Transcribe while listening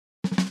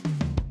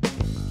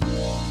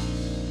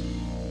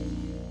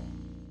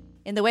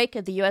In the wake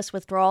of the U.S.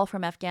 withdrawal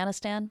from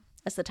Afghanistan,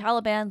 as the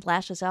Taliban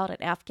lashes out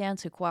at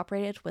Afghans who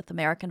cooperated with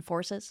American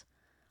forces,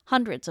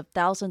 hundreds of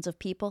thousands of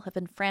people have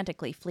been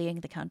frantically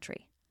fleeing the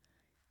country.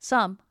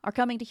 Some are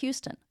coming to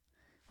Houston,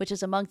 which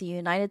is among the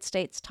United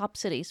States' top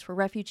cities for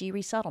refugee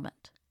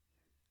resettlement.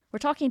 We're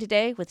talking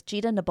today with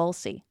Jita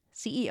Nabulsi,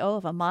 CEO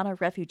of Amana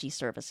Refugee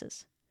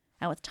Services,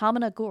 and with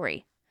Tamina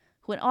Ghouri,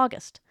 who in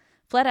August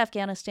fled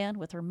Afghanistan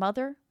with her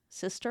mother,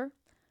 sister,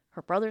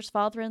 her brother's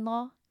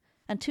father-in-law,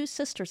 and 2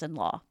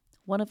 sisters-in-law,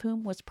 one of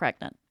whom was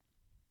pregnant.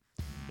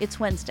 It's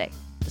Wednesday,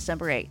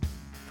 December 8th,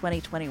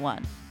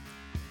 2021.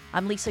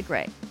 I'm Lisa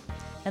Gray,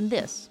 and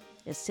this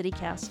is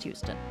CityCast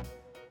Houston.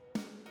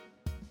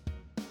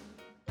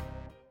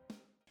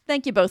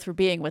 Thank you both for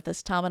being with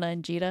us, Tamina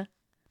and Jita.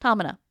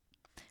 Tamina,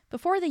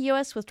 before the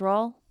U.S.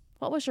 withdrawal,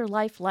 what was your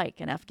life like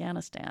in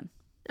Afghanistan?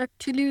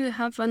 Actually, we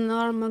have a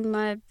normal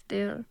life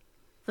there.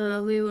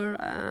 We were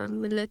a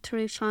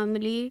military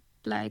family,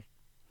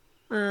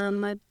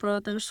 my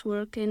brothers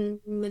work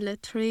in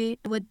military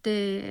with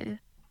the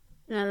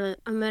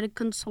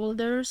American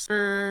soldiers,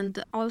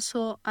 and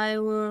also I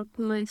work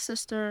with my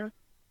sister,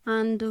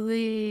 and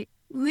we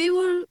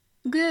were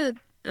good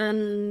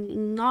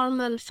and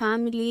normal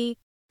family.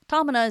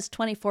 Tamina is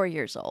 24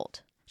 years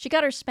old. She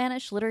got her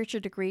Spanish literature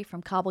degree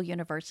from Kabul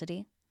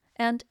University,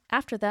 and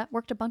after that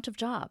worked a bunch of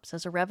jobs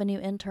as a revenue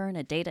intern,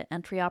 a data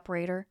entry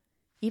operator,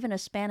 even a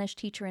Spanish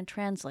teacher and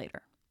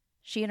translator.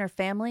 She and her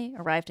family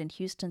arrived in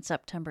Houston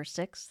September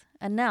 6th,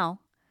 and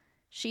now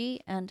she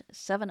and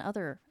 7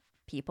 other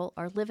people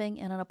are living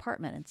in an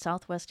apartment in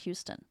southwest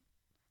Houston.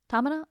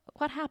 Tamina,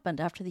 what happened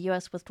after the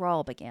U.S.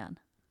 withdrawal began?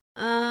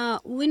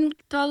 When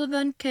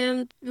Taliban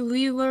came,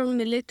 we were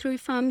military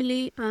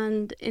family,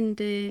 and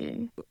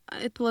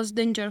it was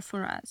danger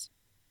for us.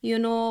 You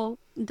know,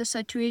 the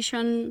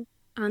situation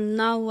and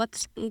now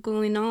what's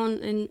going on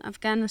in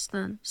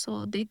Afghanistan.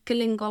 So they're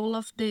killing all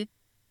of the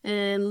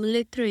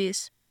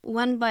militaries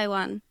one by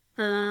one.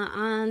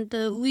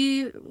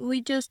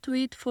 We just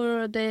wait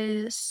for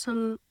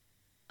some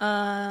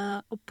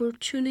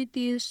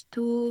opportunities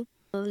to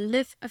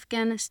leave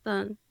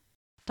Afghanistan.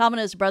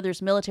 Tamina's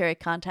brother's military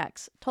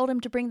contacts told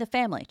him to bring the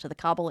family to the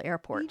Kabul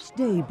airport. Each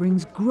day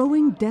brings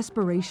growing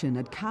desperation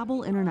at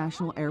Kabul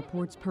International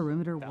Airport's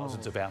perimeter wall.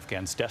 Thousands of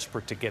Afghans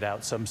desperate to get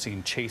out, some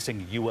seen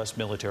chasing a U.S.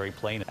 military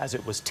plane as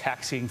it was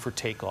taxiing for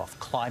takeoff,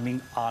 climbing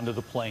onto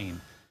the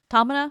plane.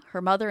 Tamina,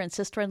 her mother, and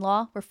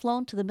sister-in-law were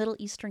flown to the Middle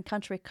Eastern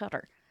country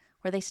Qatar,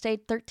 where they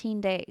stayed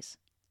 13 days.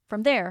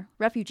 From there,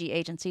 refugee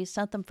agencies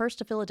sent them first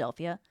to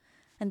Philadelphia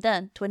and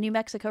then to a New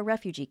Mexico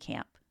refugee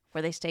camp,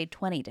 where they stayed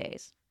 20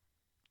 days.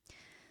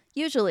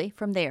 Usually,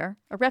 from there,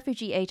 a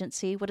refugee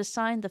agency would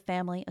assign the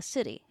family a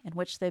city in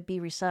which they'd be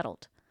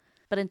resettled.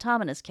 But in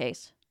Tamina's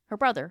case, her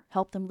brother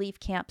helped them leave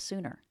camp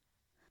sooner.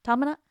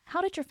 Tamina, how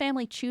did your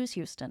family choose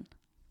Houston?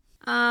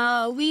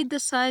 We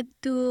decided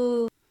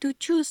to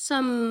choose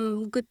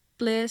some good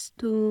place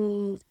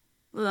to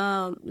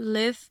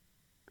live,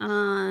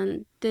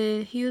 and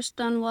the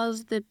Houston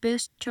was the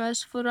best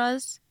choice for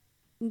us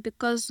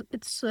because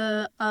it's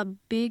a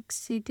big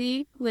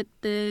city with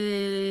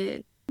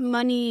the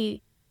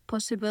many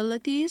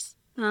possibilities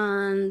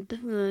and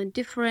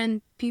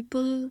different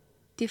people,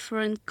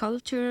 different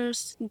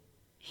cultures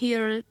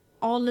here,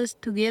 all is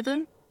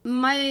together.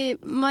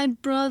 My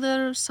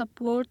brother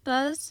support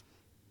us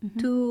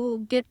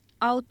to get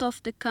out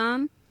of the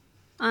camp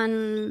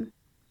and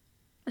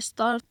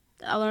start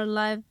our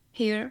life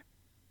here.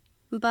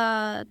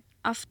 But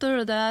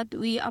after that,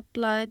 we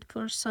applied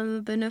for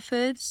some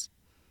benefits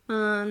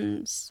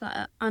and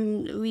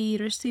we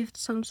received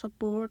some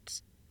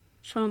supports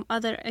from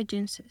other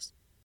agencies.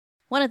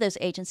 One of those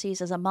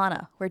agencies is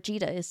Amana, where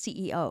Jita is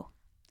CEO.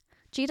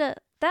 Jita,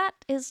 that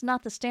is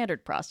not the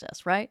standard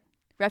process, right?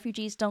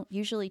 Refugees don't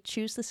usually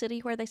choose the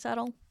city where they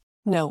settle?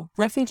 No,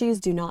 refugees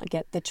do not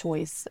get the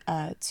choice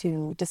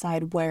to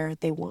decide where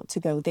they want to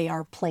go. They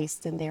are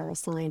placed and they are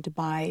assigned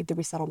by the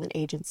resettlement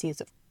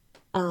agencies.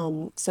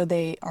 So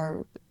they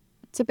are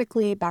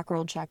typically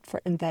background checked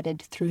and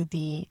vetted through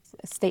the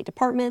State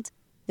Department.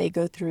 They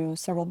go through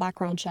several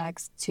background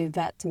checks to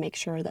vet to make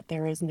sure that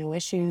there is no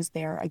issues.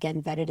 They're,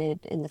 again,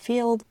 vetted in the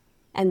field.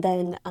 And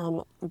then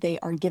they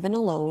are given a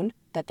loan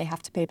that they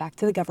have to pay back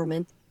to the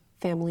government.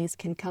 Families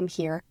can come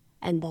here,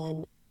 and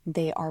then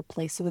they are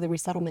placed with a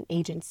resettlement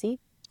agency,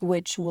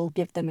 which will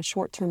give them a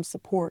short-term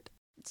support.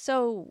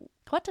 So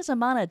what does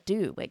Amana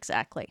do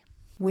exactly?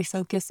 We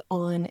focus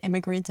on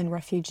immigrant and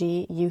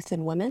refugee youth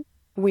and women.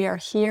 We are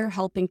here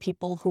helping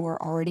people who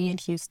are already in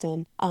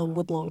Houston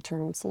with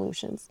long-term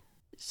solutions.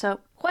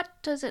 So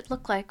what does it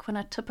look like when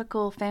a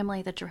typical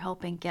family that you're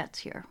helping gets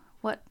here?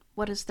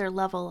 What is their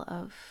level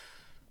of,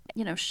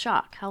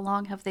 shock? How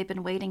long have they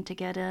been waiting to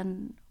get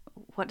in?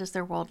 What does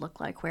their world look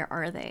like? Where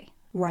are they?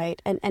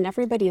 Right. And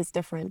everybody is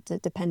different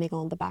depending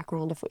on the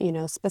background of,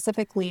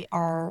 specifically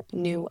our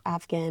new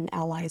Afghan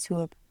allies who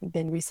have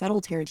been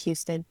resettled here in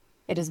Houston.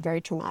 It is very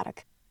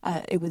traumatic.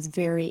 It was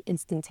very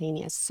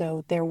instantaneous.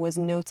 So there was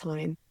no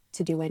time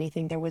to do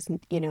anything. There was,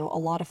 a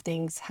lot of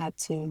things had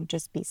to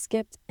just be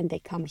skipped and they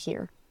come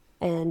here.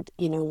 And,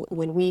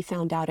 when we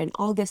found out in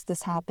August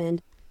this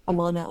happened,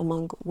 Amana,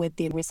 with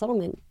the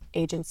resettlement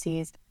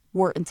agencies,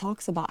 were in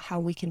talks about how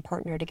we can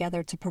partner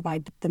together to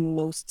provide the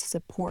most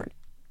support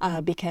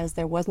because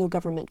there was no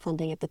government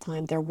funding at the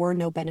time. There were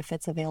no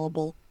benefits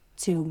available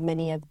to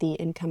many of the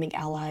incoming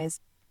allies.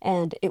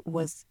 And it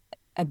was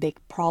a big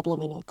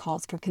problem and a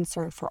cause for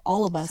concern for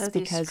all of us. So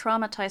these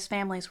traumatized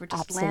families were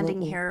just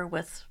landing here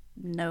with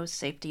no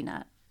safety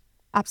net.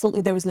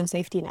 Absolutely, there was no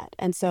safety net.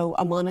 And so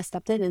Amana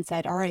stepped in and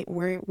said, all right,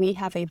 we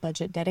have a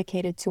budget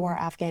dedicated to our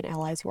Afghan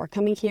allies who are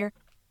coming here,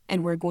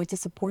 and we're going to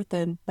support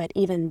them. But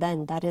even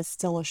then, that is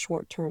still a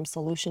short-term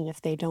solution if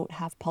they don't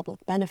have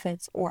public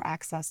benefits or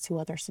access to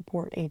other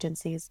support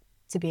agencies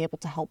to be able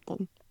to help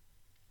them.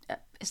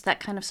 Is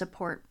that kind of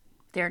support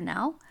there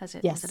now?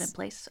 Yes. Is it in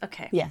place?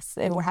 Okay. Yes,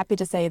 and we're happy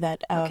to say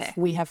that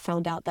we have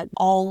found out that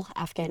all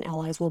Afghan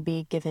allies will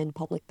be given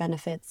public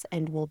benefits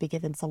and will be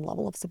given some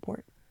level of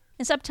support.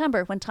 In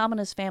September, when Tom and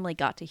his family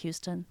got to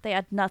Houston, they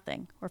had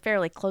nothing, or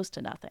fairly close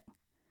to nothing.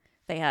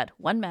 They had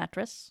one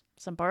mattress,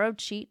 some borrowed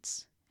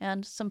sheets,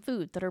 and some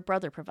food that her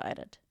brother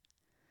provided.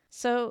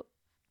 So,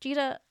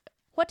 Gita,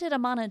 what did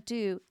Amana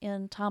do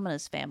in Tom and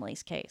his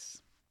family's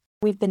case?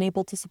 We've been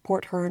able to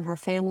support her and her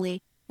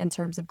family in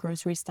terms of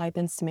grocery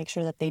stipends to make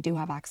sure that they do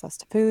have access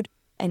to food,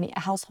 and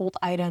household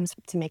items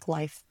to make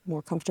life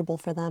more comfortable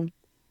for them,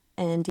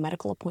 and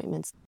medical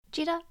appointments.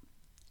 Gita,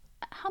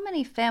 how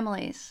many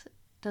families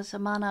does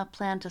Amana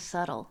plan to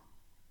settle?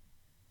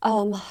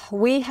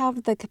 We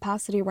have the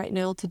capacity right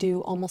now to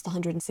do almost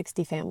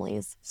 160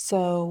 families.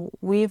 So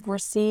we've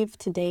received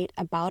to date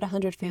about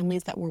 100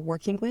 families that we're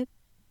working with,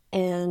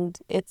 and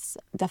it's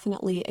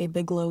definitely a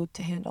big load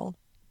to handle.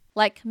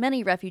 Like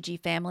many refugee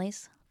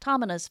families,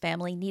 Tamina's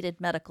family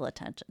needed medical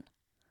attention.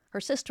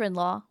 Her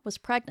sister-in-law was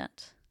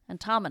pregnant, and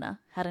Tamina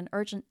had an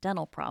urgent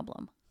dental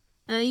problem.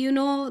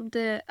 About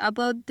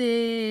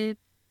the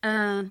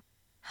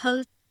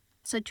health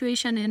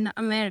situation in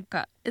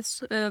America.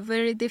 It's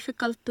very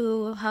difficult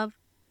to have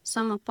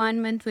some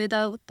appointment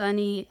without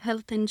any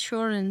health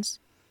insurance.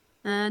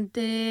 And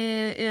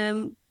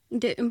the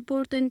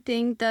important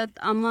thing that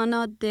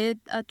Amana did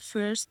at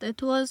first,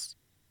 it was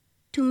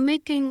to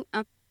making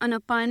an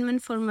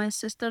appointment for my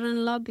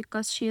sister-in-law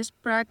because she is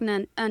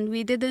pregnant, and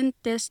we didn't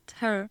test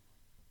her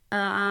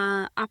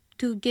up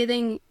to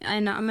getting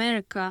in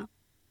America.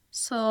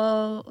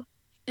 So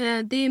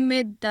they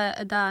made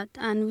that,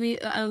 and we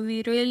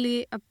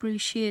really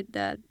appreciate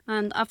that.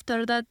 And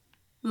after that,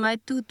 my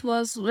tooth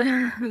was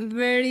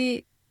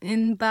very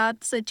in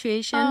bad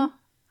situation.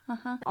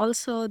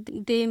 Also,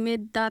 they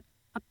made that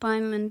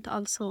appointment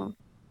also.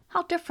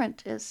 How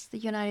different is the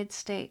United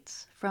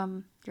States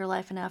from your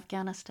life in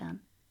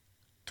Afghanistan?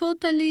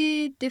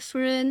 Totally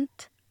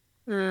different,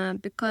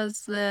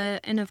 because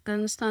in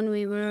Afghanistan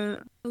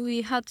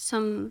we had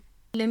some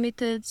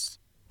limited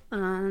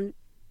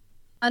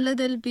a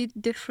little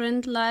bit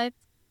different life,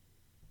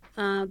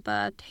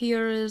 but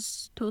here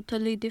is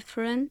totally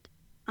different,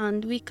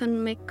 and we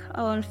can make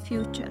our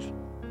future.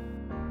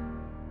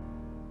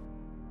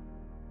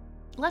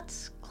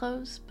 Let's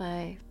close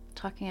by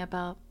talking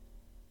about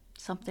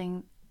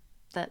something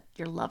that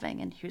you're loving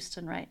in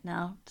Houston right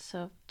now.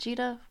 So,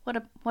 Gita,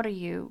 what are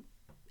you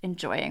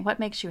enjoying? What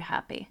makes you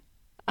happy?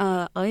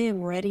 I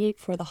am ready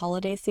for the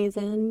holiday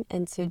season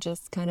and to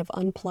just kind of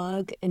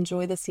unplug,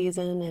 enjoy the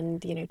season,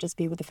 and just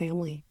be with the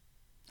family.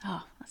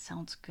 Oh, that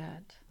sounds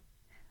good.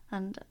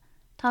 And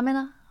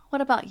Tamina,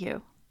 what about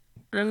you?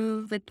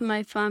 I'm with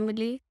my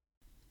family.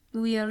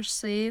 We are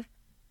safe.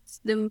 It's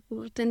the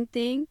important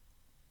thing.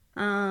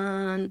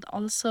 And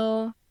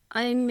also,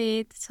 I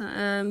make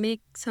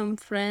some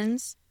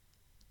friends.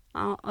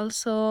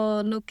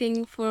 Also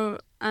looking for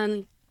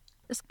and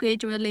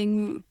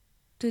scheduling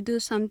to do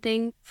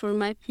something for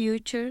my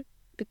future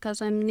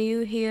because I'm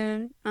new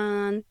here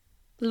and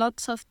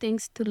lots of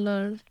things to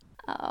learn.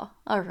 Oh,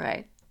 all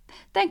right.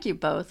 Thank you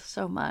both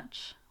so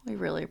much. We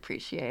really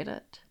appreciate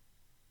it.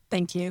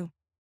 Thank you.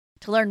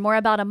 To learn more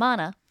about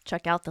Amana,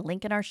 check out the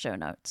link in our show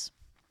notes.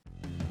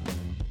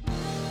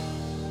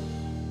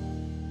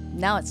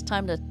 Now it's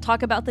time to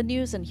talk about the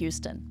news in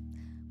Houston.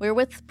 We're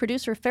with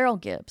producer Farrell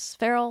Gibbs.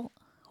 Farrell,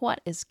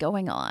 what is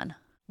going on?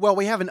 Well,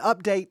 we have an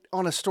update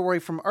on a story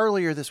from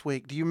earlier this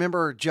week. Do you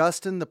remember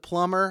Justin, the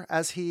plumber,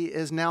 as he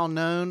is now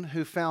known,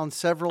 who found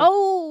several...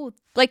 Oh,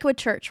 Lakewood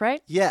Church,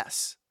 right?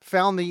 Yes.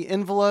 Found the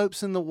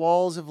envelopes in the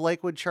walls of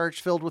Lakewood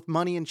Church filled with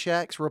money and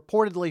checks,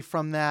 reportedly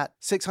from that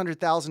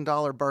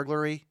 $600,000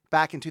 burglary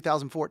back in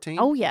 2014.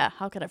 Oh, yeah.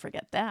 How could I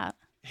forget that?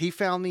 He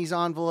found these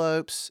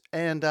envelopes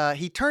and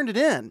he turned it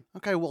in.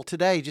 Okay, well,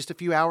 today, just a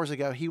few hours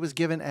ago, he was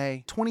given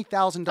a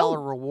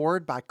 $20,000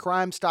 reward by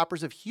Crime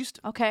Stoppers of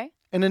Houston. Okay.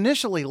 And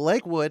initially,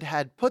 Lakewood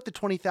had put the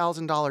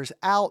 $20,000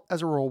 out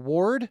as a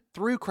reward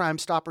through Crime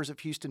Stoppers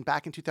of Houston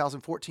back in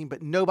 2014,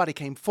 but nobody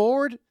came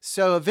forward.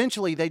 So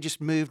eventually, they just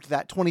moved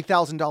that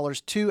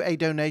 $20,000 to a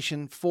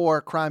donation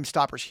for Crime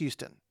Stoppers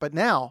Houston. But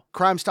now,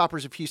 Crime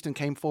Stoppers of Houston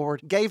came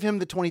forward, gave him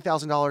the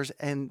 $20,000,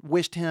 and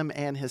wished him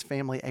and his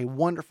family a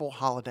wonderful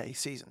holiday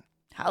season.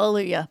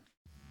 Hallelujah.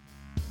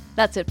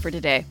 That's it for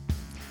today.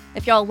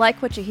 If y'all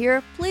like what you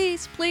hear,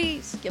 please,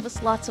 please give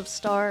us lots of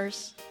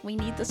stars. We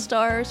need the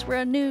stars.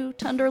 We're a new,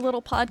 tender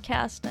little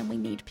podcast, and we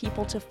need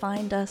people to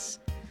find us.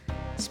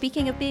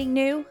 Speaking of being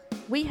new,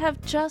 we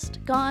have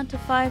just gone to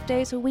 5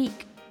 days a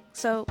week.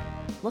 So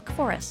look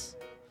for us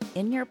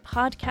in your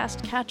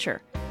podcast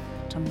catcher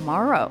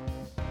tomorrow.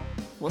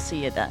 We'll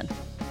see you then.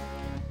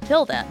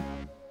 Till then,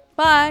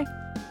 bye.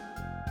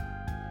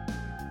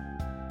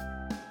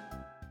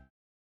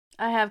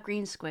 I have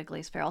green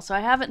squigglies, Farrell, so I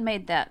haven't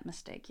made that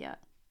mistake yet.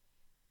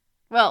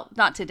 Well,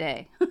 not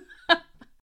today.